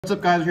What's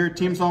up, guys? We're here at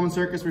Team Solemn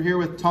Circus. We're here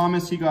with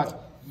Thomas. He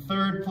got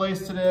third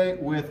place today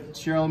with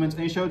Tearlaments.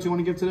 Any shout outs you want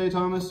to give today,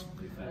 Thomas?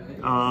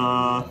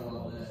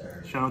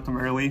 Shout out to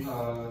Merrily.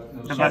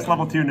 The best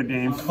level 2 in the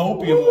game.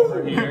 Copium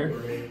over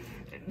here.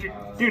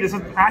 Dude, this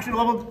is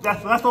actually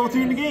that's level 2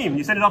 in the game.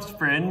 You set it up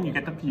sprint, you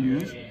get the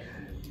fuse.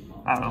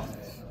 I don't know.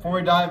 Before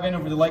we dive in,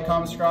 over the like,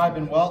 comment, subscribe,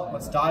 and well,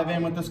 let's dive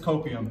in with this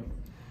copium.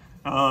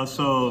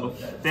 So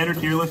standard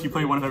tier list, you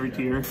play one of every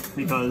tier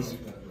because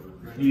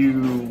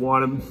you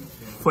want to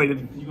play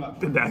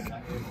the deck.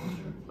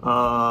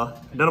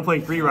 Then I'm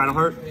playing 3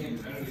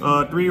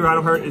 Rhinoheart. 3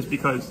 Rhinoheart is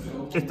because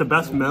it's the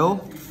best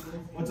mill.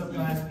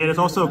 And it's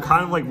also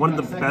kind of like one of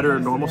the better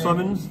normal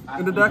summons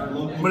in the deck,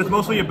 but it's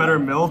mostly a better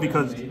mill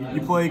because you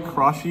play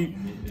cross sheep,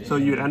 so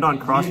you'd end on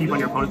cross sheep on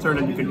your opponent's turn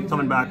and you can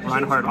summon back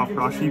Rhinoheart off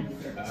cross sheep,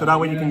 so that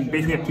way you can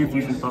basically have 2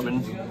 fusion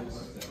summons.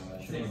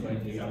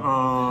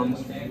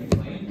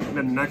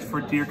 Then next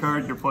for tier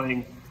card, you're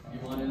playing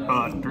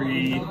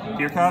 3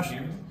 tier cash.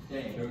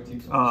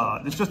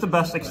 It's just the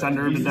best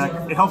extender of the deck.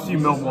 It helps you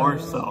mill more,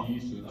 so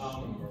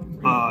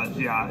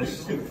yeah,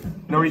 there's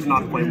no reason not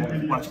to play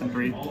less than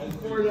 3.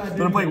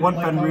 Then I'm playing 1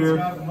 Fenrir.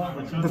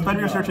 This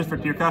Fenrir searches for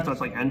tier cast, so it's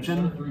like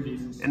engine.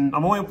 And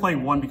I'm only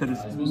playing 1 because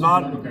it's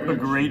not a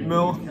great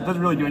mill. It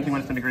doesn't really do anything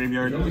when it's in the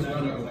graveyard.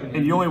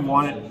 And you only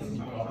want it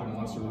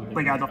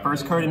like as the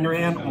first card in your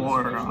hand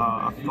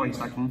or going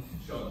second.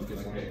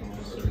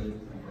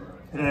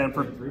 And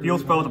for field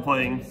spells, I'm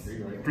playing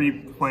 3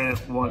 planet,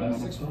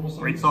 1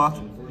 Great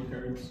Soft.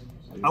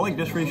 I like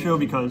this ratio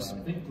because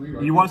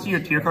you want to see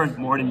your tier cards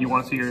more than you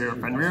want to see your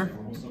Fenrir.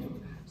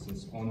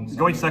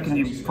 Going second,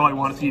 you probably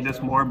want to see this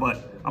more,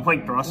 but I'm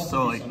playing Thrust,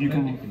 so like you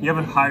have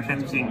a higher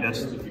chance of seeing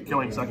this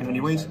going second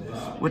anyways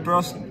with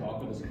Thrust.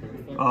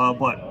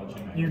 But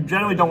you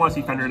generally don't want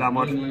to see Fenrir that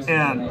much.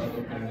 And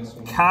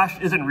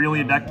Cash isn't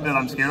really a deck that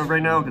I'm scared of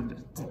right now because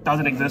it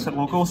doesn't exist at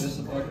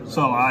locals.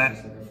 So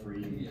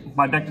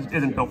my deck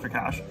isn't built for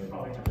Cash.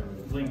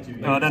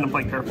 Then I'm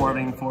playing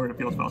Terraforming for the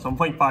field spells. So I'm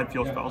playing 5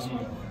 field spells.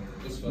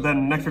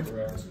 Then next for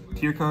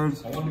tier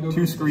cards,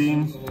 2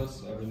 Screen,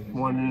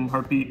 1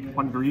 Heartbeat,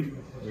 1 Grief.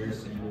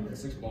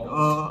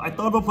 I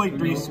thought about playing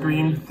 3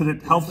 Screen because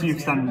it helps you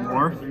extend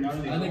more.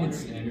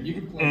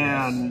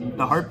 And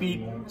the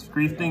Heartbeat,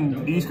 Grief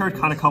thing, these cards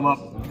kind of come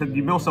up because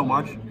you mill so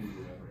much.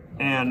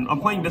 And I'm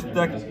playing this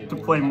deck to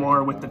play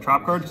more with the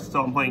trap cards,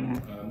 so I'm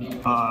playing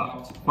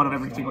one of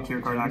every single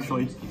tier card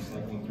actually.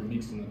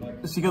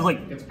 Just because like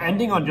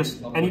ending on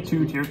just any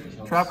 2 tier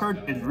trap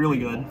card is really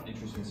good,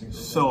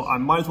 so I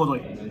might as well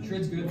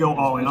like go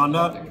all in on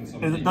that.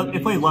 And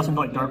it plays less into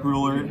like Dark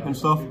Ruler and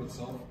stuff,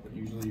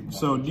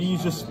 so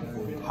these just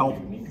help.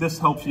 This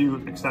helps you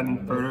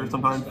extend further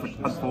sometimes, which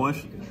is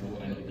foolish.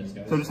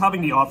 So just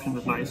having the options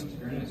is nice.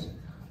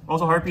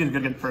 Also, Heartbeat is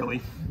good against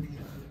Furley.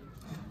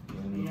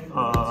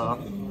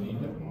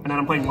 And then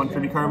I'm playing 1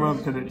 Trivia Karma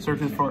because it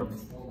searches for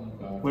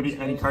literally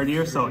any card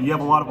here, so you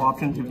have a lot of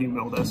options if you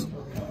mill this.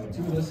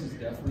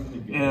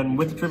 And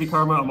with the Trivia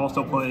Karma, I'm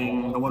also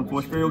playing the 1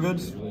 Foolish Burial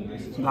Goods.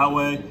 So that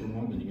way,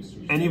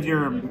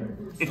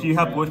 if you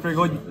have Foolish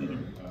Burial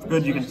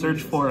Goods, you can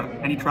search for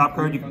any trap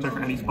card, you can search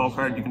for any spell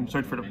card, you can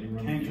search for the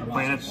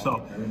planets,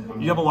 so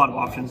you have a lot of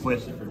options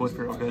with Foolish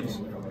Burial Goods.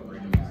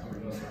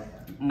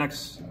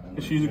 Next,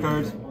 Ishizu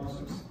cards,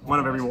 1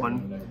 of every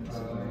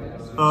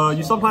 1.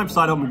 You sometimes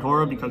side out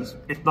Medora because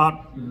it's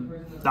not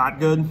that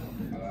good.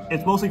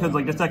 It's mostly because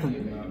like this deck is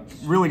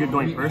really good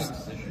going first.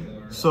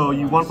 So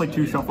you want to play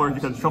 2 Shufflers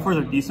because Shufflers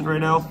are decent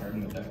right now.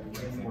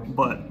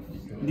 But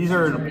these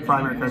are the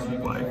primary cards you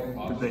play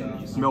because they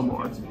mill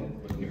more.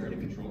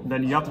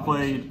 Then you have to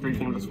play 3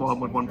 King of the Swamp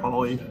with 1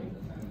 Poly.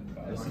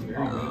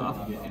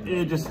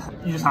 You just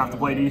have to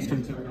play these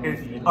because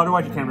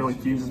otherwise you can't really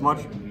fuse as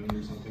much.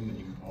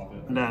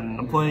 And then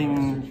I'm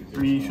playing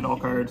 3 Shaddoll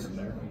cards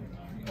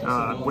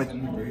with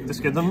the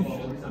Schism.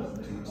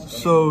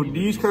 So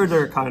these cards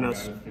are kind of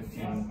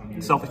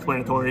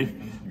self-explanatory.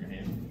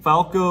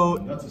 Falco,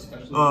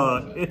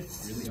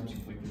 it's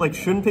like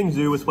Shunping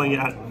Zhu was playing it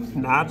at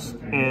Nats,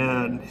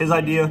 and his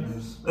idea,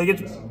 like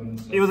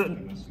it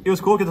was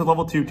cool because it's a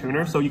level 2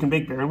 tuner, so you can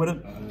make Baron with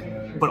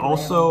it. But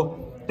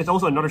also, it's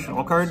also another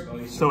Shaddoll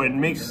card, so it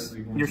makes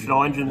your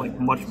Shaddoll engine like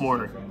much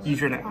more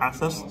easier to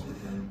access.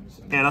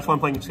 And that's why I'm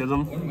playing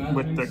Schism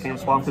with the King of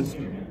Swamp, because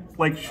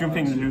like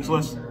Shunping Zhu's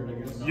list,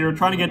 you're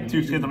trying to get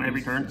 2 Schism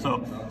every turn,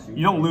 so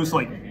you don't lose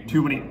like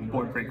too many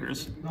board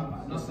breakers. Then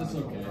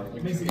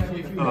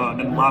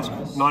last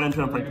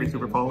non-engine, I'm playing 3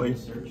 Super Poly.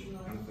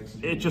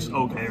 It's just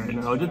okay right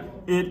now.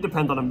 It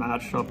depends on a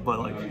matchup, but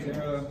like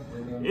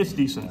it's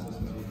decent.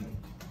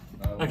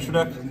 Extra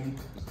deck,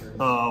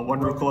 1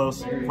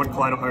 Rukalos, 1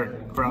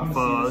 Kaleidoheart, Graph,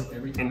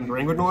 and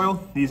Rangoon Oil.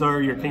 These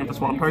are your King of the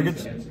Swamp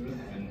targets.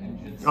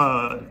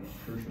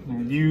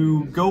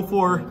 You go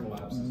for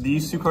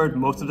these 2 cards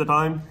most of the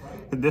time.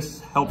 This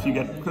helps you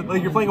get,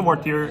 like you're playing a more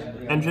tier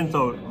engine,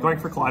 so going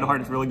for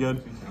Kaleidoheart is really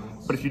good.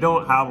 But if you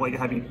don't have like a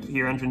heavy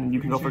tier engine, you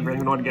can go for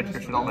Rangoon to get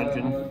your Shaddoll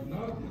engine.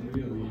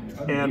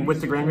 And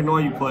with the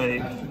Rangoon you play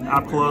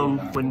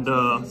Apcolum, when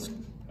the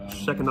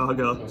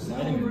Shekanaga.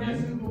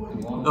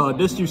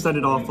 This you set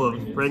it off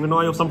of Dragon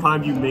Oil.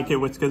 Sometimes you make it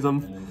with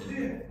Schism.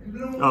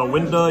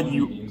 Winda,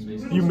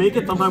 you make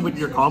it sometimes with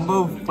your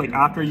combo, like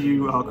after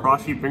you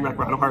cross sheet, bring back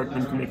Rattleheart,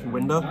 and you can make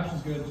Winda.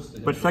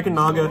 But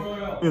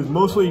Shekanaga is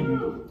mostly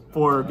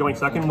for going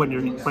second when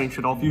you're playing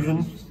Shaddoll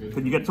Fusion,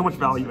 because you get so much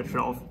value with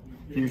Shaddoll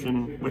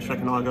Fusion with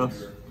Shekanaga.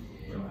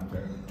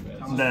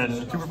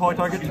 Then Super Poly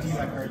target,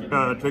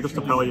 Draco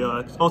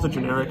Stapelia, it's also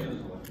generic.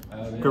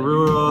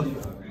 Garura,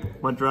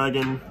 Mud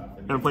Dragon,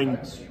 and I'm playing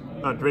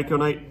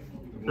Dragonite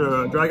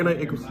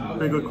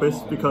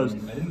Quist because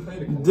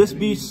this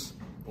beast,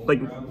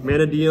 like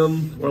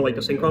Manadium or like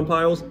the Synchron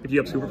piles, if you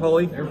have Super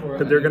Poly,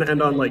 because they're going to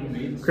end on like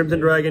Crimson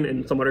Dragon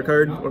and some other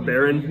card, or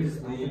Baron,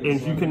 and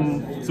if you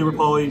can Super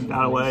Poly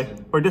that away,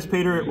 or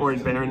Dissipator or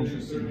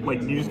Baron,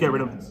 like you just get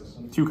rid of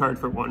 2 cards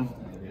for 1,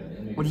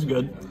 which is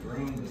good.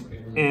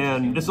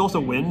 And this also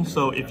wins,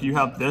 so if you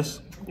have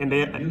this, and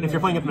if you're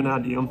playing with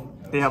Manadium,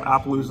 they have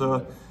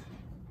Appaloosa,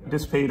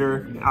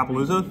 Dissipator,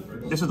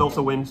 Appaloosa. This is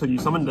also win, so you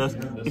summon this.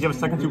 If you have a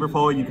second Super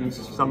Poly, you can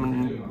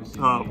summon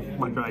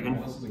my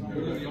Dragon.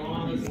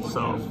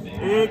 So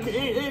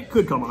it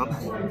could come up.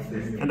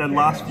 And then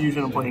last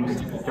fusion, I'm playing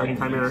Guardian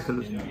Chimera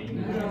because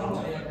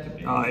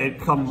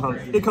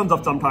it comes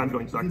up sometimes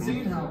going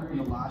second.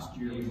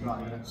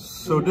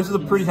 So this is a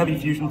pretty heavy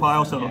fusion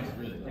pile, so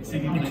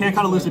you can't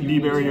kind of lose the D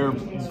barrier,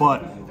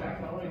 but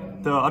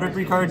the other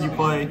 3 cards you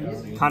play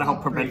kind of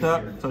help prevent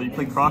that. So you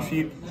play Cross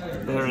Sheet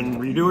there in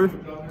Redoer.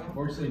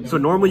 So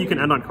normally you can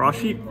end on Cross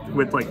Sheet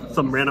with like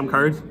some random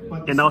cards,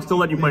 and that'll still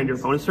let you play in your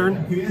opponent's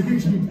turn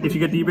if you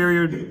get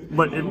debarriered.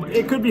 But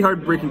it could be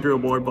hard breaking through a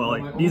board, but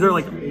like these are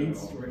like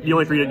the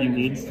only 3 that you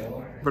need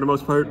for the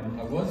most part.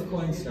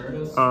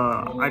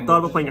 I thought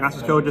about playing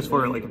Access Code just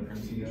for like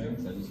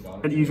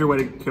an easier way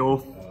to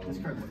kill,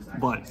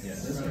 but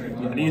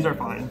yeah, these are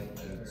fine.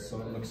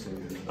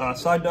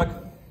 Side deck,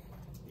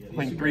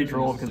 playing 3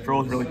 Droll because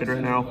Droll is really good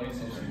right now.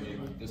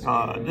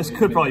 This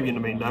could probably be in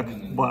the main deck,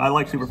 but I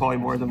like Super Poly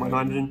more than my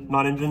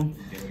non-engine.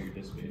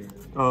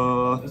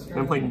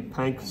 I'm playing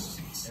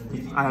Panks.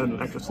 I had an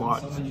extra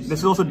slot. This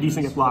is also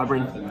decent against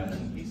Labyrinth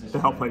to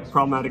help like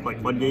problematic like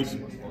Floodgates.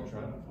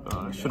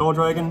 Shaddoll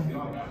Dragon.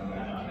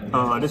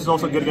 This is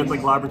also good against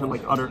like Labyrinth and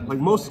like other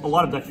a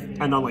lot of decks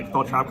end on like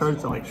spell trap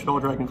cards, so like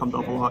Shaddoll Dragon comes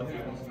up a lot.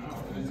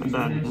 And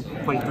then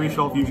playing 3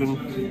 Shaddoll Fusion.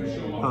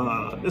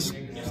 This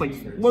is like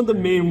one of the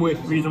main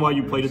reasons why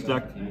you play this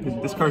deck.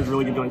 This card is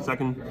really good going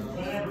second.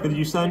 Because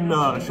you send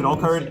a Shaddoll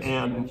card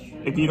and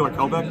a Guido or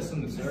Kelbeck,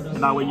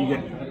 and that way you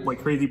get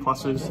like crazy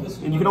pluses.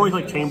 And you can always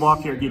like chain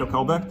block your Guido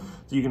Kelbeck,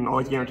 so you can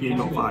always guarantee to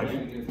go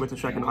 5 with the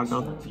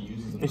Shekanaga.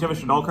 If you have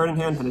a Shaddoll card in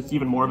hand, then it's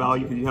even more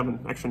value because you have an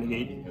extra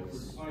negate.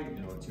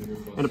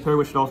 And a pair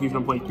with Shaddoll Fusion,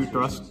 I'm playing 2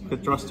 Thrust. The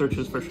Thrust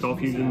searches for Shaddoll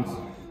Fusion,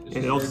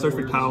 and it also searches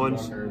for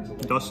Talons,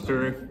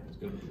 Duster,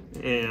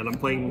 and I'm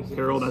playing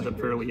Herald as a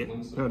purely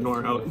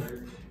Nor out.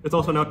 It's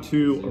also now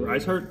 2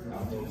 Arise Heart,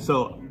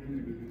 so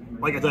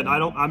like I said,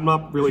 I'm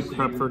not really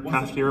prepped for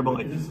Kashtira, but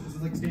like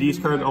these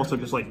cards also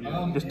just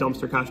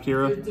dumpster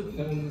Kashtira.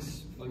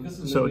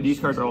 So these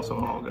cards are also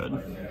all good.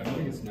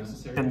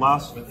 And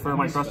last for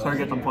my Thrust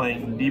targets, I'm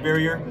playing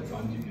D-Barrier.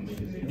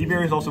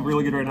 D-Barrier is also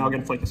really good right now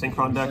against like the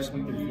Synchron decks.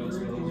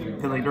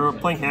 Because like they're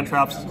playing hand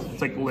traps,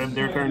 it's like live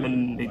their turn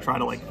and they try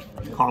to like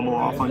combo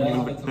off on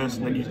you with this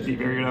and then you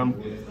D-Barrier them.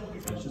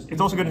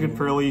 It's also good against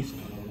Pearly.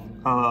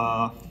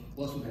 Yeah.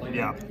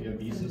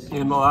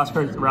 And the last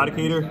card is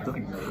Eradicator.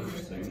 Like,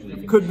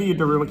 could be a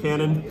Daruma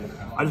Cannon.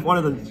 I just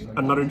wanted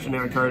another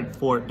generic card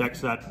for decks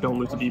that don't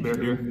lose the D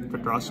barrier for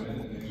Thrust.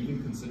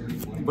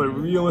 But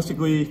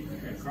realistically,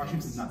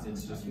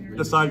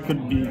 the side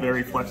could be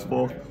very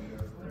flexible.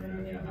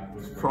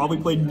 Probably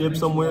play Nib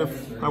somewhere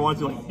if I wanted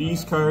to. Like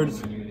these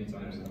cards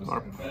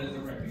are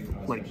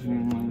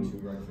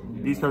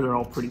these cards are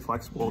all pretty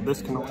flexible.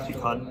 This can also be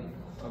cut.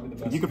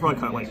 You could probably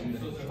cut like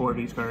 4 of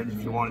these cards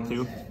if you wanted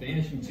to.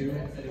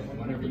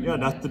 Yeah,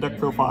 that's the deck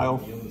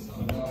profile.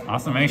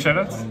 Awesome. Any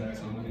shoutouts?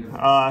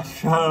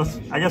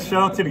 Shoutouts. I guess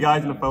shout out to the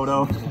guys in the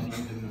photo.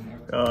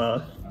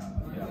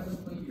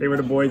 They were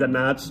the boys at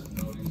Nats.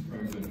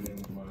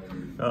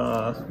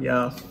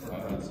 Yeah.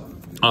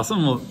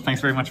 Awesome. Well,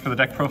 thanks very much for the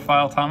deck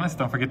profile, Thomas.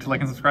 Don't forget to like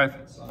and subscribe.